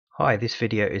Hi, this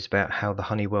video is about how the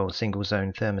Honeywell single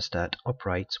zone thermostat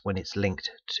operates when it's linked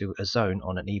to a zone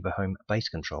on an Evohome base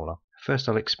controller. First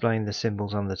I'll explain the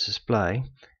symbols on the display.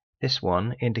 This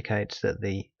one indicates that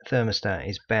the thermostat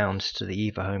is bound to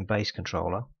the Evohome base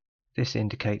controller. This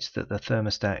indicates that the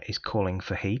thermostat is calling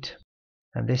for heat.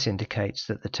 And this indicates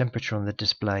that the temperature on the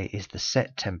display is the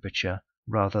set temperature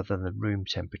rather than the room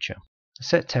temperature. The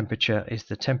set temperature is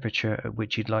the temperature at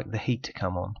which you'd like the heat to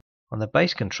come on. On the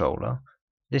base controller,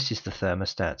 this is the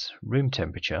thermostat's room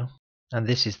temperature, and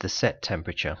this is the set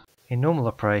temperature. In normal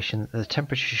operation, the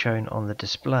temperature shown on the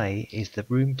display is the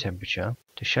room temperature.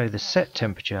 To show the set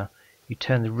temperature, you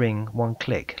turn the ring one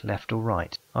click left or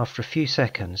right. After a few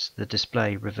seconds, the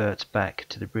display reverts back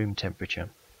to the room temperature.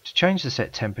 To change the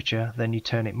set temperature, then you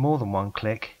turn it more than one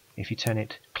click. If you turn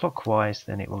it clockwise,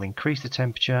 then it will increase the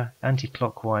temperature.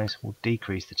 Anti-clockwise will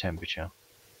decrease the temperature.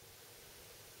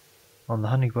 On the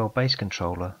Honeywell base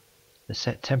controller, the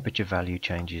set temperature value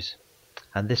changes,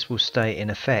 and this will stay in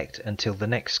effect until the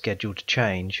next scheduled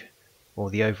change or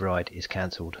the override is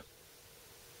cancelled.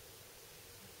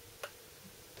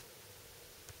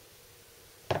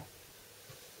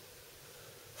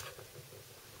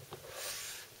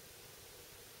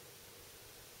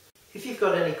 If you've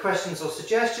got any questions or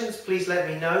suggestions, please let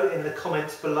me know in the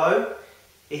comments below.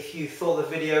 If you thought the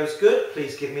video was good,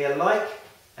 please give me a like,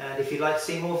 and if you'd like to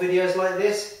see more videos like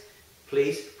this,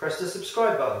 please press the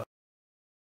subscribe button.